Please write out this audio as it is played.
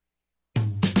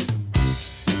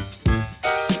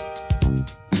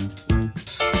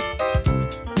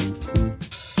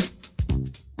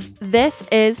This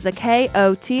is the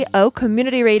KOTO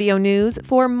Community Radio News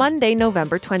for Monday,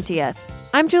 November 20th.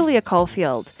 I'm Julia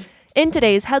Caulfield. In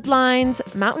today's headlines,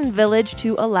 Mountain Village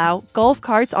to allow golf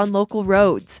carts on local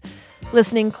roads.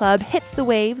 Listening Club hits the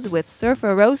waves with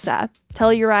Surfer Rosa.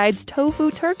 Telluride's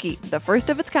Tofu turkey, the first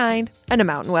of its kind, and a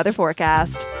mountain weather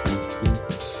forecast.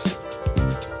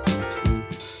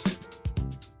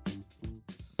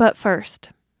 But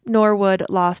first, Norwood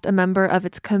lost a member of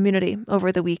its community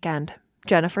over the weekend.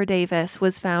 Jennifer Davis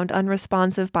was found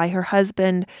unresponsive by her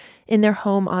husband in their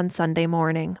home on Sunday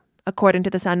morning. According to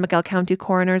the San Miguel County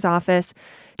Coroner's Office,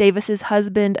 Davis's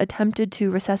husband attempted to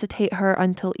resuscitate her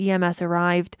until EMS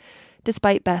arrived.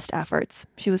 Despite best efforts,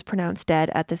 she was pronounced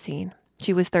dead at the scene.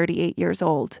 She was 38 years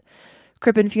old.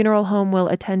 Crippen Funeral Home will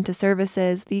attend to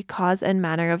services. The cause and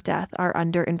manner of death are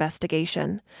under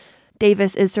investigation.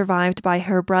 Davis is survived by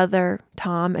her brother,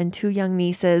 Tom, and 2 young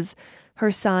nieces,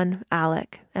 her son,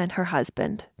 Alec, and her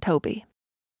husband, Toby.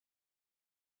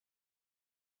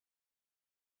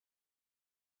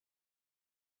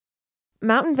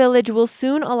 Mountain Village will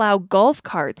soon allow golf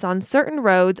carts on certain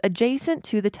roads adjacent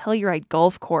to the Telluride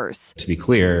golf course. To be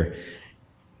clear,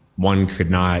 one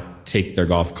could not take their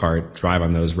golf cart, drive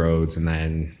on those roads, and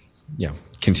then,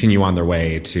 continue on their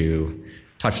way to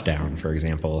Touchdown, for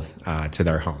example, to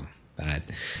their home. That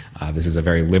this is a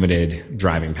very limited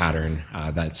driving pattern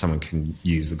that someone can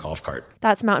use the golf cart.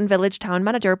 That's Mountain Village Town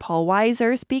Manager Paul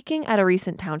Weiser speaking at a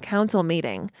recent town council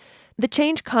meeting. The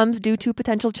change comes due to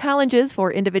potential challenges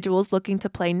for individuals looking to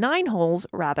play 9 holes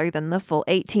rather than the full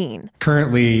 18.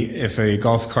 Currently, if a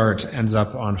golf cart ends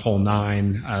up on hole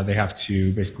 9, they have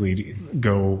to basically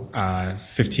go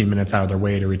 15 minutes out of their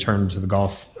way to return to the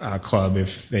golf club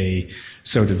if they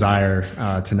so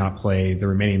desire to not play the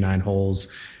remaining 9 holes.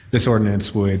 This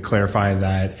ordinance would clarify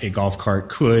that a golf cart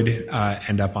could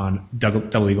end up on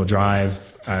Double Eagle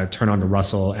Drive, turn onto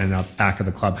Russell, and up back of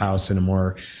the clubhouse in a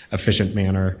more efficient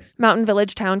manner. Mountain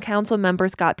Village Town Council member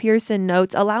Scott Pearson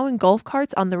notes allowing golf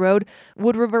carts on the road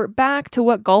would revert back to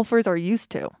what golfers are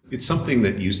used to. It's something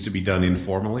that used to be done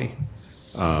informally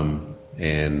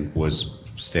and was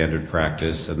standard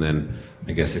practice, and then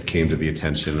I guess it came to the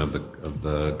attention of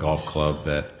the golf club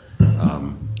that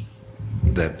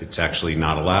it's actually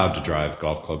not allowed to drive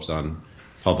golf clubs on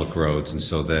public roads. And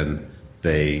so then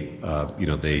they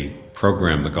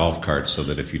program the golf cart so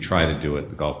that if you try to do it,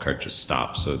 the golf cart just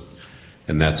stops.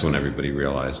 And that's when everybody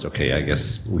realized, okay, I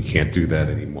guess we can't do that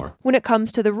anymore. When it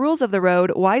comes to the rules of the road,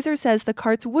 Weiser says the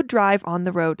carts would drive on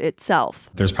the road itself.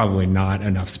 There's probably not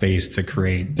enough space to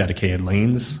create dedicated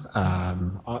lanes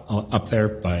up there,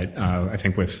 but I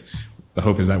think the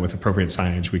hope is that with appropriate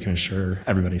signage, we can ensure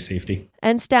everybody's safety.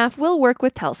 And staff will work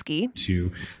with Telsky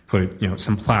to put,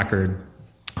 some placard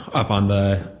up on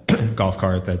the golf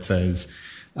cart that says,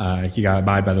 you got to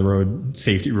abide by the road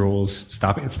safety rules,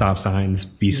 stop at stop signs,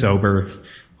 be sober,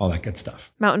 all that good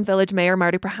stuff. Mountain Village Mayor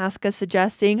Marty Prohaska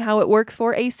suggests seeing how it works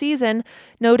for a season,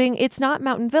 noting it's not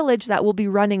Mountain Village that will be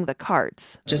running the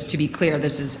carts. Just to be clear,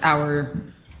 this is our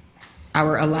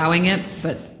allowing it,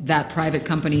 but that private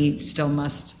company still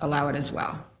must allow it as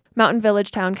well. Mountain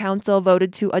Village Town Council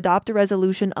voted to adopt a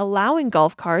resolution allowing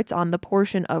golf carts on the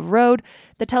portion of road.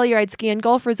 The Telluride Ski and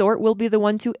Golf Resort will be the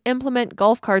one to implement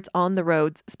golf carts on the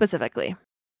roads specifically.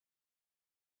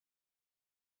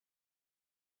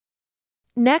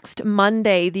 Next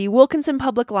Monday, the Wilkinson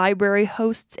Public Library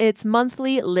hosts its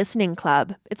monthly Listening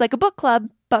Club. It's like a book club,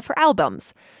 but for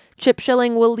albums. Chip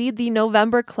Schilling will lead the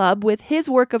November club with his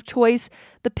work of choice,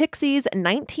 the Pixies'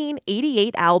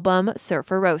 1988 album,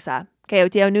 Surfer Rosa.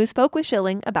 KOTO News spoke with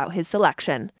Schilling about his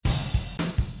selection.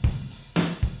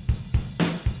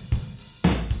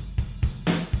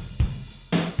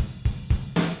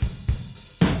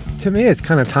 To me, it's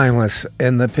kind of timeless,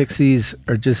 and the Pixies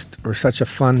are such a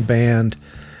fun band,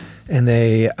 and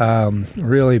they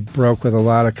really broke with a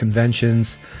lot of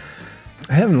conventions.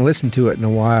 I haven't listened to it in a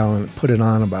while and put it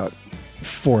on about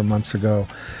 4 months ago,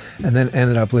 and then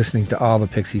ended up listening to all the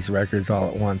Pixies records all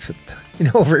at once,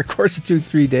 over a course of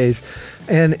 2-3 days.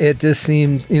 And it just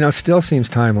seemed, still seems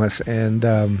timeless. And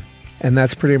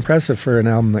that's pretty impressive for an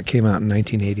album that came out in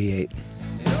 1988.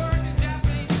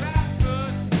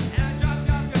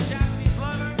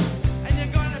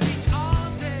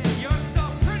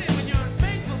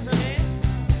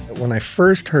 When I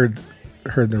first heard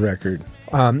the record,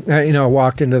 I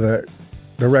walked into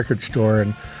the record store,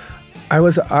 and I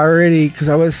was already, because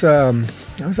I was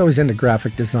always into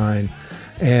graphic design,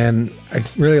 and I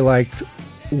really liked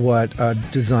what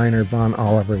designer Von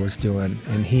Oliver was doing,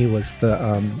 and he did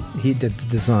the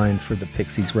design for the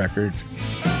Pixies records.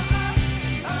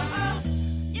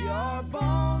 Your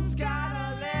bones got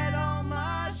a little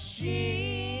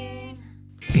machine.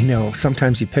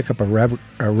 sometimes you pick up a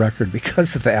record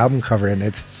because of the album cover and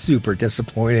it's super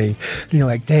disappointing. And you're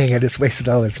like, dang, I just wasted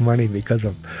all this money because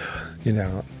of,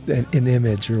 an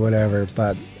image or whatever.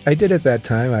 But I did at that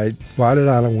time. I bought it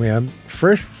on a whim.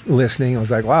 First listening, I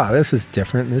was like, wow, this is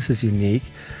different. This is unique.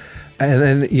 And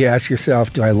then you ask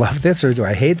yourself, do I love this or do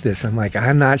I hate this? I'm like,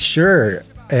 I'm not sure.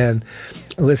 And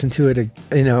I listened to it,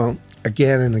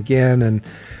 again and again. And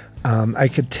I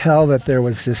could tell that there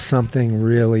was just something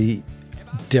really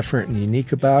different and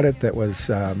unique about it that was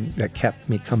that kept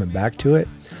me coming back to it.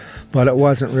 But it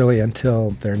wasn't really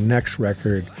until their next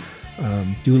record,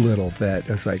 Doolittle, that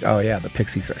I was like, oh yeah, the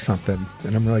Pixies are something.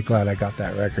 And I'm really glad I got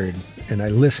that record. And I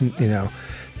listened,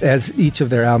 as each of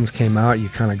their albums came out, you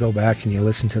kind of go back and you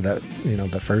listen to that,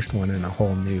 the first one in a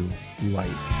whole new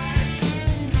light.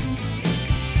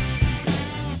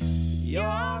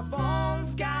 Your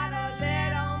bones got a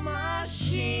little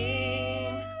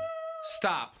machine.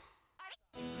 Stop.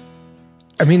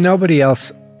 I mean, nobody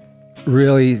else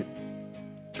really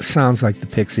sounds like the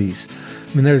Pixies.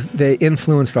 I mean, they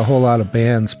influenced a whole lot of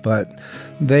bands, but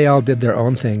they all did their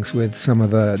own things with some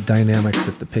of the dynamics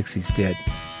that the Pixies did.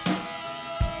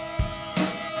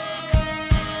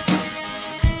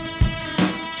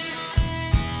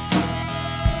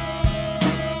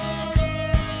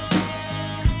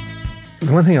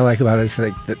 The one thing I like about it is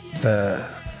like the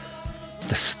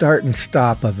start and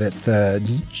stop of it, the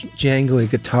jangly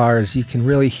guitars. You can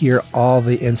really hear all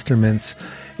the instruments.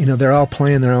 They're all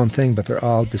playing their own thing, but they're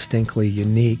all distinctly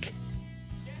unique.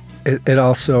 It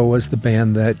also was the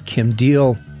band that Kim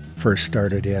Deal first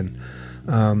started in,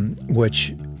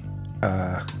 which,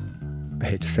 I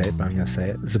hate to say it, but I'm going to say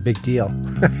it. It's a big deal.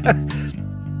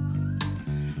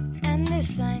 And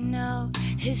this I know,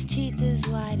 his teeth as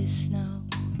white as snow.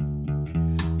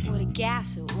 What a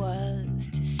gas it was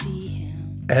to see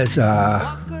him. As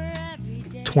a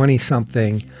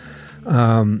 20-something,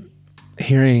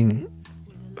 hearing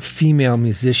female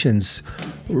musicians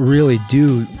really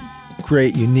do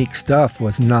great, unique stuff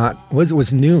was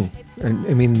new. And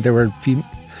I mean, there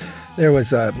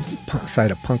was a side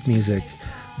of punk music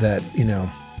that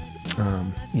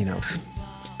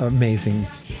amazing,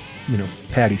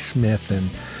 Patti Smith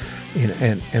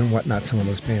and whatnot, some of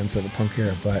those bands of the punk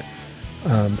era. But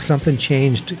something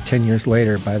changed 10 years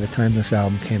later by the time this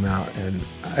album came out, and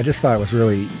I just thought it was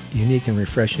really unique and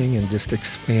refreshing and just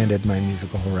expanded my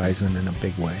musical horizon in a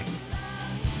big way.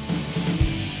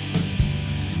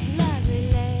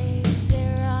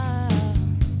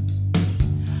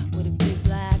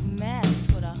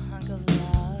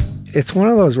 It's one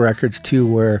of those records, too,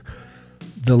 where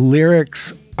the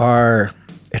lyrics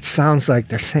it sounds like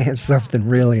they're saying something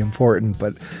really important,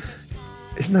 but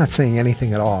it's not saying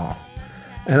anything at all.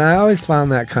 And I always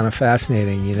found that kind of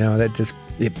fascinating, that just,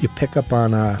 if you pick up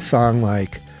on a song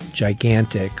like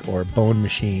Gigantic or Bone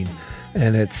Machine,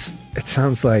 and it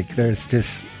sounds like there's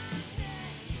just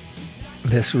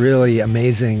this really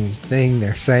amazing thing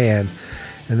they're saying,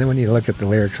 and then when you look at the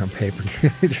lyrics on paper,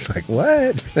 you're just like,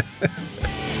 what?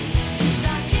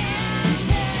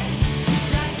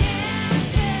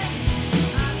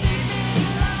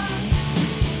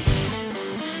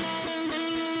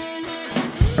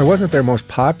 It wasn't their most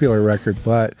popular record,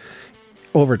 but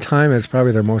over time it's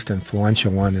probably their most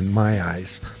influential one in my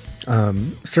eyes.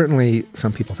 Certainly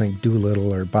some people think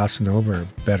Doolittle or Bossa Nova are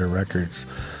better records.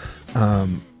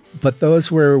 But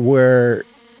those were where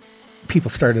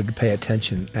people started to pay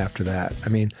attention after that. I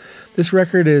mean, this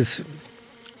record I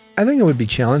think it would be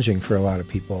challenging for a lot of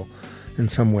people in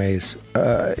some ways.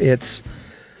 It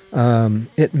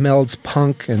melds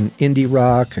punk and indie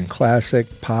rock and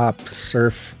classic pop,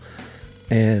 surf,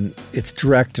 and it's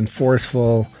direct and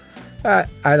forceful. I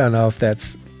don't know if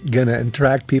that's going to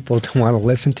attract people to want to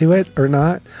listen to it or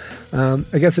not. I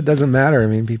guess it doesn't matter. I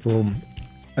mean, people,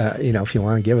 if you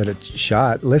want to give it a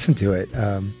shot, listen to it.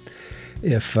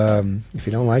 If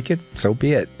you don't like it, so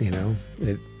be it.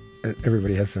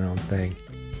 Everybody has their own thing.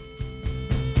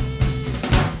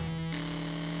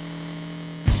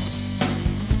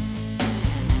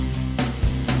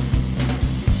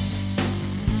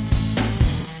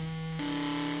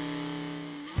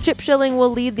 Chip Schilling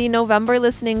will lead the November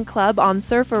Listening Club on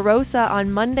Surfer Rosa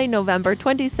on Monday, November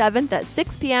 27th at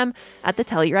 6 p.m. at the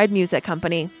Telluride Music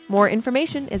Company. More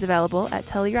information is available at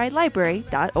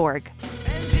TellurideLibrary.org.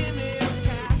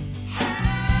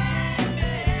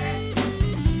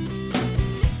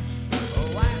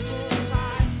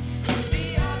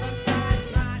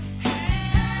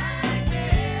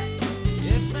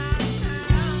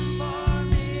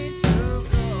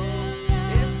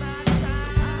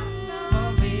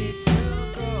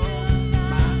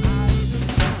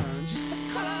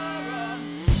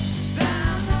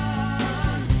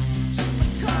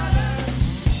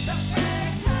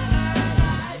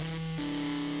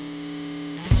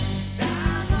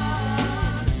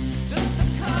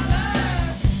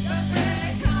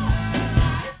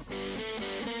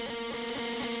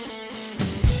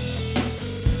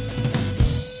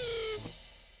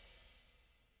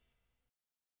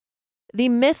 The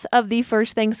myth of the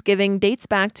first Thanksgiving dates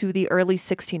back to the early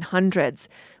 1600s,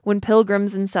 when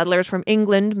pilgrims and settlers from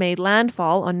England made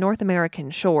landfall on North American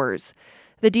shores.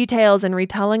 The details and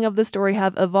retelling of the story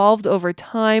have evolved over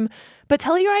time, but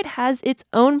Telluride has its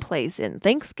own place in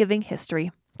Thanksgiving history,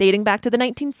 dating back to the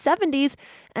 1970s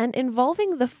and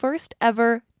involving the first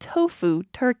ever tofu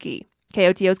turkey.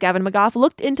 KOTO's Gavin McGough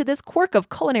looked into this quirk of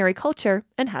culinary culture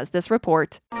and has this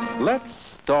report. Let's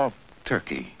stuff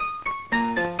turkey.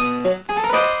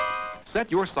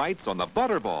 Set your sights on the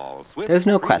Butterball. There's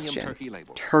no question.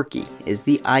 Turkey is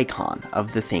the icon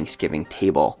of the Thanksgiving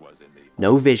table.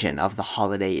 No vision of the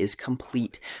holiday is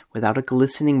complete without a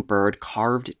glistening bird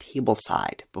carved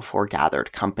tableside before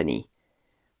gathered company.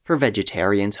 For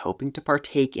vegetarians hoping to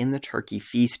partake in the turkey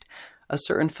feast, a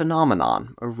certain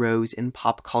phenomenon arose in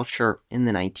pop culture in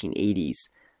the 1980s.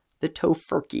 The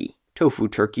tofurkey. Tofu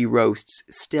turkey roasts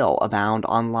still abound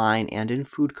online and in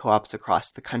food co-ops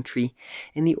across the country,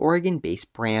 and the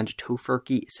Oregon-based brand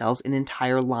Tofurkey sells an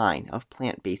entire line of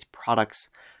plant-based products,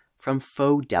 from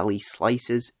faux deli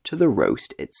slices to the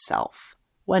roast itself.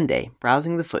 One day,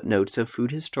 browsing the footnotes of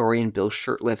food historian Bill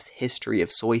Shurtleff's History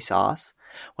of Soy Sauce,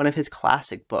 one of his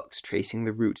classic books tracing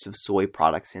the roots of soy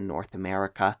products in North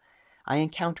America, I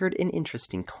encountered an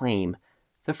interesting claim.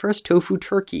 The first tofu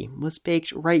turkey was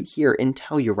baked right here in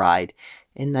Telluride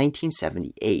in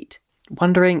 1978.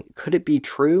 Wondering, could it be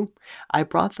true? I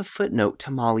brought the footnote to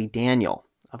Molly Daniel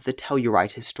of the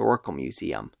Telluride Historical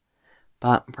Museum.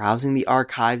 But browsing the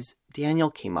archives, Daniel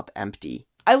came up empty.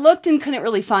 I looked and couldn't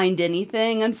really find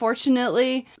anything,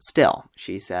 unfortunately. Still,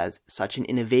 she says, such an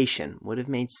innovation would have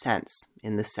made sense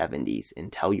in the 70s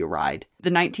in Telluride. The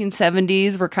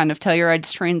 1970s were kind of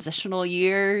Telluride's transitional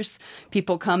years.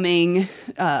 People coming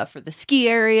for the ski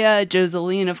area.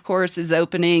 Joseline, of course, is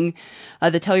opening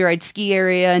the Telluride ski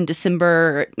area in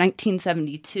December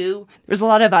 1972. There was a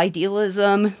lot of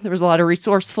idealism. There was a lot of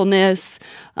resourcefulness,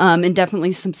 and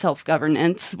definitely some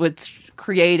self-governance, which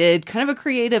created kind of a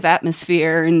creative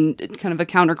atmosphere and kind of a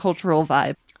countercultural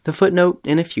vibe. The footnote,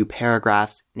 in a few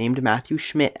paragraphs, named Matthew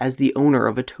Schmidt as the owner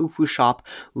of a tofu shop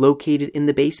located in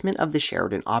the basement of the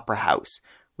Sheridan Opera House,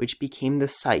 which became the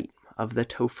site of the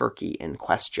tofurkey in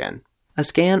question. A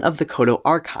scan of the Koto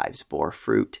archives bore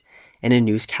fruit. In a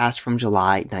newscast from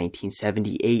July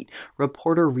 1978,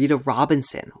 reporter Rita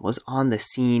Robinson was on the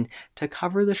scene to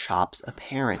cover the shop's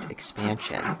apparent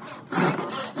expansion.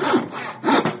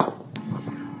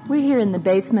 We're here in the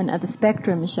basement of the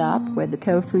Spectrum shop, where the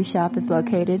tofu shop is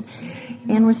located,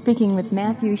 and we're speaking with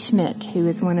Matthew Schmidt, who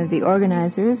is one of the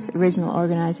original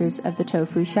organizers of the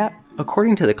tofu shop.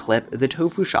 According to the clip, the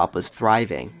tofu shop was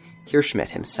thriving. Here's Schmidt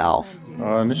himself.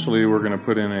 Initially, we're going to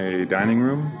put in a dining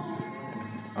room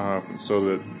so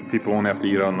that people won't have to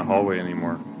eat out in the hallway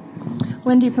anymore.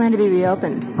 When do you plan to be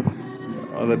reopened?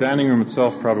 The dining room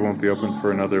itself probably won't be open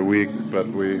for another week, but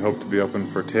we hope to be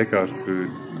open for takeout food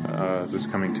this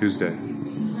coming Tuesday.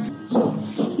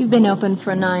 You've been open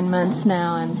for 9 months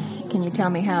now, and can you tell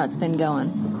me how it's been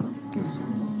going?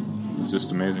 It's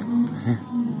just amazing.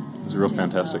 It's real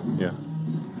fantastic, yeah.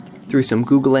 Through some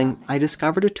Googling, I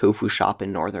discovered a tofu shop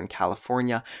in Northern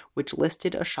California, which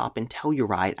listed a shop in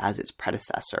Telluride as its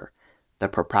predecessor. The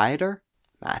proprietor?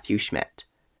 Matthew Schmidt.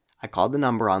 I called the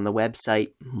number on the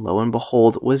website. Lo and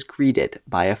behold, was greeted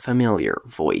by a familiar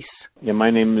voice. Yeah,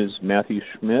 my name is Matthew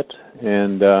Schmidt,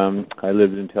 and I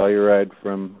lived in Telluride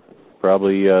from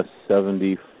probably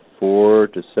 74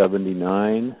 to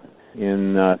 79.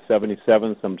 In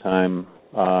 77 sometime,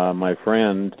 my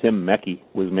friend Tim Mecke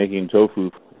was making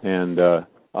tofu, and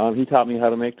he taught me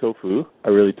how to make tofu. I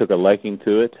really took a liking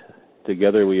to it.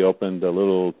 Together we opened a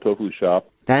little tofu shop.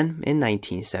 Then, in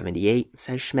 1978,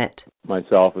 says Schmidt,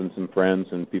 myself and some friends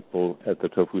and people at the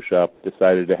tofu shop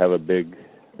decided to have a big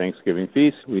Thanksgiving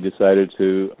feast. We decided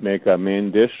to make a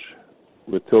main dish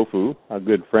with tofu. A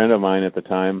good friend of mine at the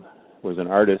time was an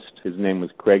artist. His name was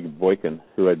Craig Boykin,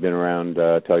 who had been around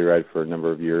Telluride for a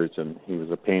number of years, and he was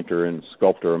a painter and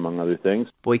sculptor, among other things.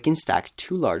 Boykin stacked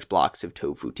 2 large blocks of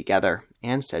tofu together,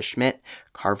 and, says Schmidt,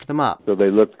 carved them up. So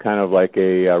they looked kind of like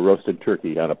a roasted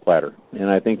turkey on a platter. And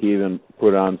I think he even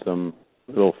put on some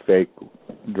little fake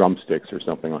drumsticks or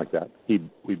something like that.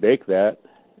 We baked that,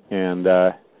 and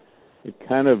it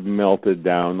kind of melted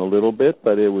down a little bit,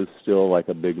 but it was still like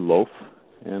a big loaf.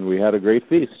 And we had a great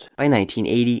feast. By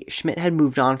 1980, Schmidt had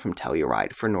moved on from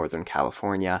Telluride for Northern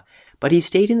California, but he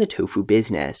stayed in the tofu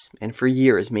business and for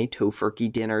years made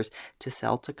tofurkey dinners to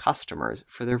sell to customers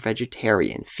for their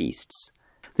vegetarian feasts.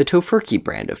 The Tofurkey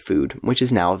brand of food, which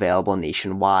is now available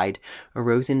nationwide,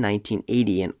 arose in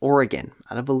 1980 in Oregon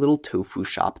out of a little tofu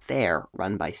shop there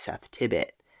run by Seth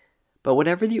Tibbett. But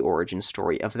whatever the origin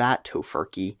story of that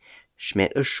Tofurkey,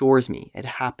 Schmidt assures me it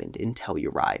happened in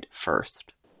Telluride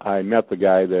first. I met the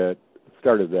guy that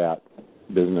started that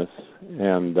business,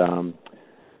 and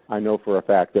I know for a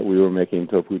fact that we were making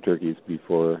tofu turkeys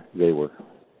before they were.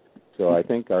 So I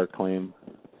think our claim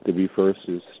to be first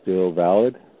is still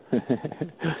valid.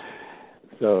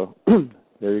 So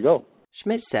there you go.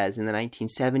 Schmidt says in the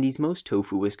 1970s, most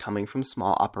tofu was coming from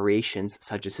small operations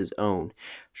such as his own,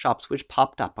 shops which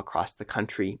popped up across the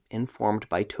country, informed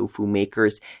by tofu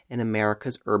makers in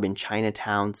America's urban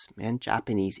Chinatowns and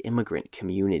Japanese immigrant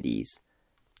communities,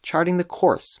 charting the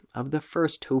course of the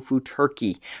first tofu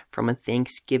turkey from a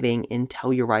Thanksgiving in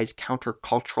Telluride's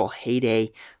countercultural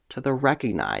heyday to the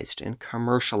recognized and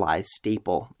commercialized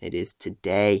staple it is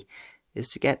today, is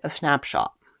to get a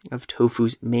snapshot of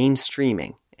tofu's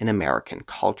mainstreaming in American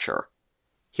culture.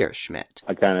 Here's Schmidt.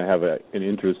 I kind of have an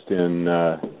interest in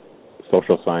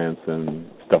social science and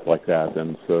stuff like that,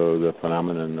 and so the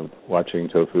phenomenon of watching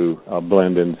tofu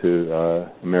blend into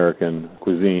American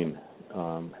cuisine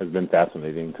has been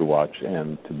fascinating to watch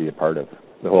and to be a part of.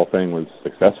 The whole thing was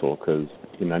successful because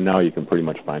now you can pretty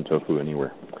much find tofu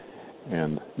anywhere,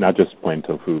 and not just plain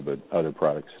tofu, but other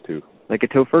products too. Like a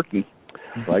tofurkey.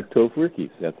 Like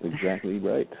tofurkeys, that's exactly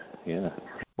right, yeah.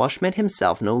 While Schmidt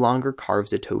himself no longer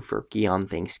carves a tofurkey on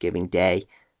Thanksgiving Day,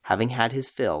 having had his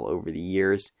fill over the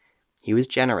years, he was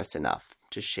generous enough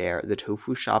to share the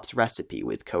tofu shop's recipe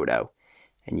with Koto,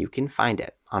 and you can find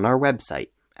it on our website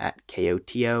at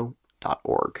koto.org.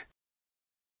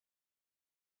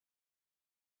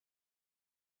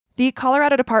 The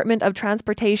Colorado Department of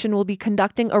Transportation will be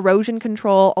conducting erosion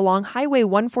control along Highway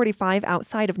 145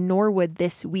 outside of Norwood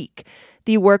this week.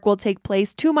 The work will take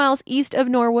place 2 miles east of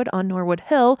Norwood on Norwood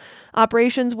Hill.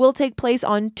 Operations will take place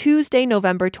on Tuesday,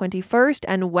 November 21st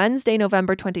and Wednesday,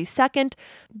 November 22nd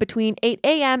between 8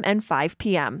 a.m. and 5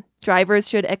 p.m. Drivers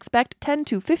should expect 10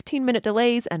 to 15-minute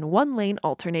delays and one-lane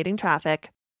alternating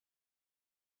traffic.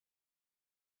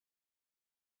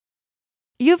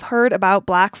 You've heard about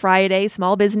Black Friday,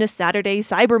 Small Business Saturday,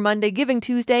 Cyber Monday, Giving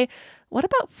Tuesday. What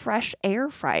about Fresh Air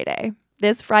Friday?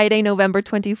 This Friday, November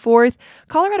 24th,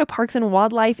 Colorado Parks and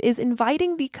Wildlife is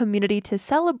inviting the community to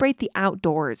celebrate the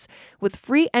outdoors with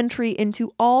free entry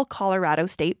into all Colorado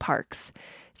state parks.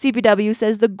 CPW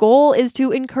says the goal is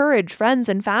to encourage friends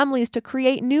and families to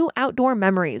create new outdoor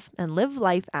memories and live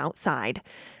life outside.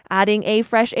 Adding a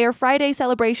Fresh Air Friday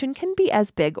celebration can be as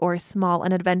big or small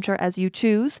an adventure as you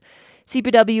choose.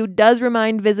 CPW does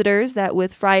remind visitors that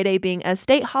with Friday being a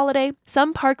state holiday,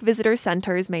 some park visitor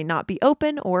centers may not be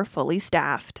open or fully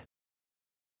staffed.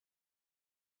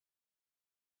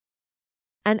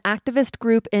 An activist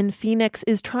group in Phoenix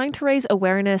is trying to raise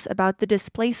awareness about the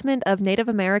displacement of Native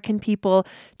American people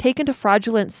taken to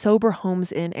fraudulent sober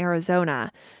homes in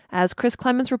Arizona. As Chris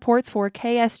Clemens reports for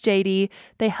KSJD,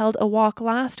 they held a walk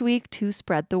last week to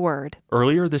spread the word.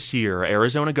 Earlier this year,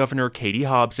 Arizona Governor Katie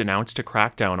Hobbs announced a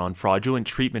crackdown on fraudulent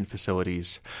treatment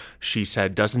facilities. She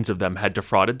said dozens of them had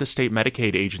defrauded the state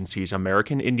Medicaid agency's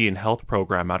American Indian Health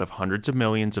Program out of hundreds of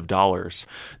millions of dollars.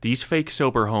 These fake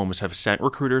sober homes have sent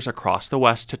recruiters across the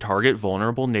West to target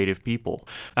vulnerable Native people.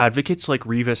 Advocates like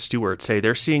Reva Stewart say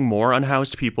they're seeing more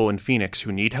unhoused people in Phoenix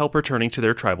who need help returning to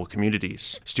their tribal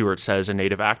communities. Stewart says a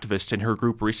Native activist in her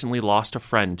group recently lost a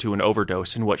friend to an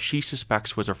overdose in what she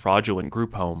suspects was a fraudulent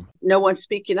group home. No one's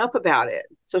speaking up about it.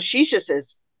 So she's just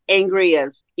as angry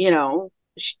as,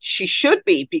 she should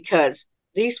be, because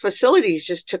these facilities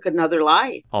just took another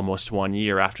life. Almost 1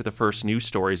 year after the first news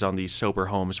stories on these sober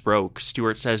homes broke,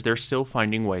 Stewart says they're still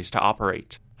finding ways to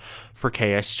operate. For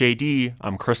KSJD,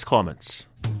 I'm Chris Clements.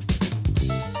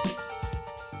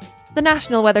 The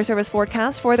National Weather Service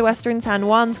forecast for the western San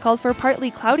Juans calls for partly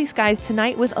cloudy skies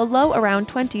tonight with a low around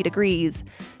 20 degrees.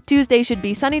 Tuesday should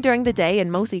be sunny during the day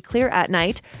and mostly clear at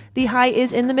night. The high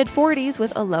is in the mid-40s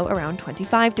with a low around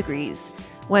 25 degrees.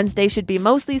 Wednesday should be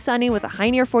mostly sunny with a high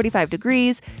near 45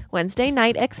 degrees. Wednesday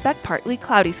night, expect partly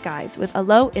cloudy skies with a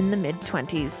low in the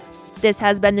mid-20s. This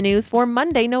has been the news for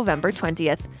Monday, November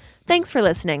 20th. Thanks for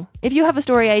listening. If you have a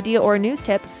story idea or a news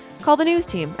tip, call the news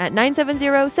team at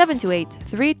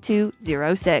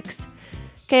 970-728-3206.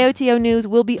 KOTO News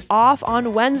will be off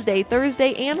on Wednesday,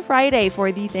 Thursday, and Friday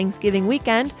for the Thanksgiving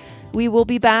weekend. We will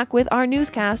be back with our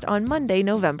newscast on Monday,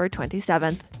 November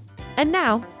 27th. And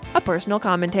now, a personal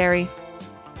commentary.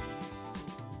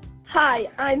 Hi,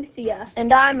 I'm Sia.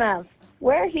 And I'm Ev.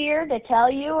 We're here to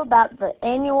tell you about the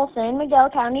annual San Miguel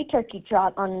County Turkey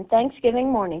Trot on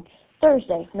Thanksgiving morning,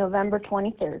 Thursday, November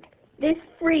 23rd. This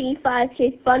free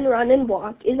 5K fun run and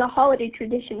walk is a holiday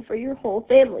tradition for your whole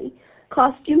family.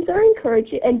 Costumes are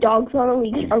encouraged and dogs on a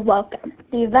leash are welcome.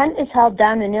 The event is held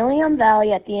down in Ilium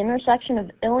Valley at the intersection of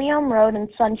Ilium Road and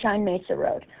Sunshine Mesa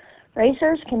Road.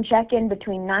 Racers can check in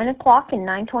between 9 o'clock and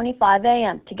 9:25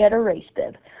 a.m. to get a race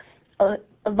bib. A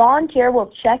volunteer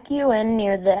will check you in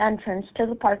near the entrance to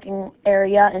the parking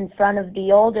area in front of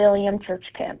the Old Ilium Church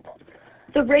Camp.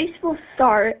 The race will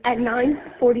start at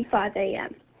 9:45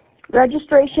 a.m.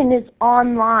 Registration is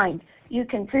online. You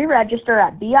can pre-register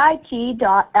at bit.ly/SMC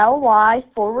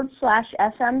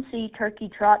Turkey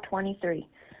Trot 23.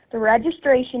 The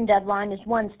registration deadline is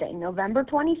Wednesday, November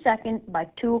 22nd by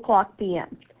 2 o'clock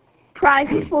p.m.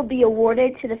 Prizes will be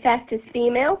awarded to the fastest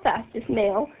female, fastest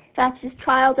male, fastest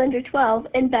child under 12,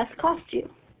 and best costume.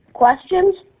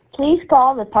 Questions? Please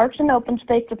call the Parks and Open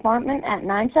Space Department at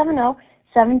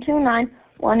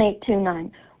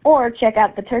 970-729-1829 or check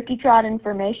out the Turkey Trot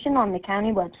information on the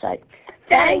county website.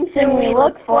 Thanks, and we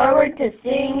look forward to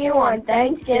seeing you on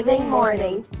Thanksgiving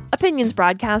morning. Opinions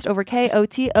broadcast over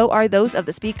KOTO are those of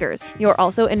the speakers. You're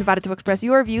also invited to express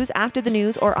your views after the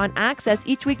news or on Access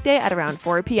each weekday at around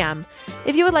 4 p.m.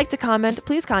 If you would like to comment,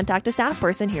 please contact a staff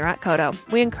person here at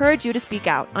KOTO. We encourage you to speak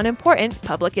out on important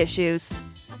public issues.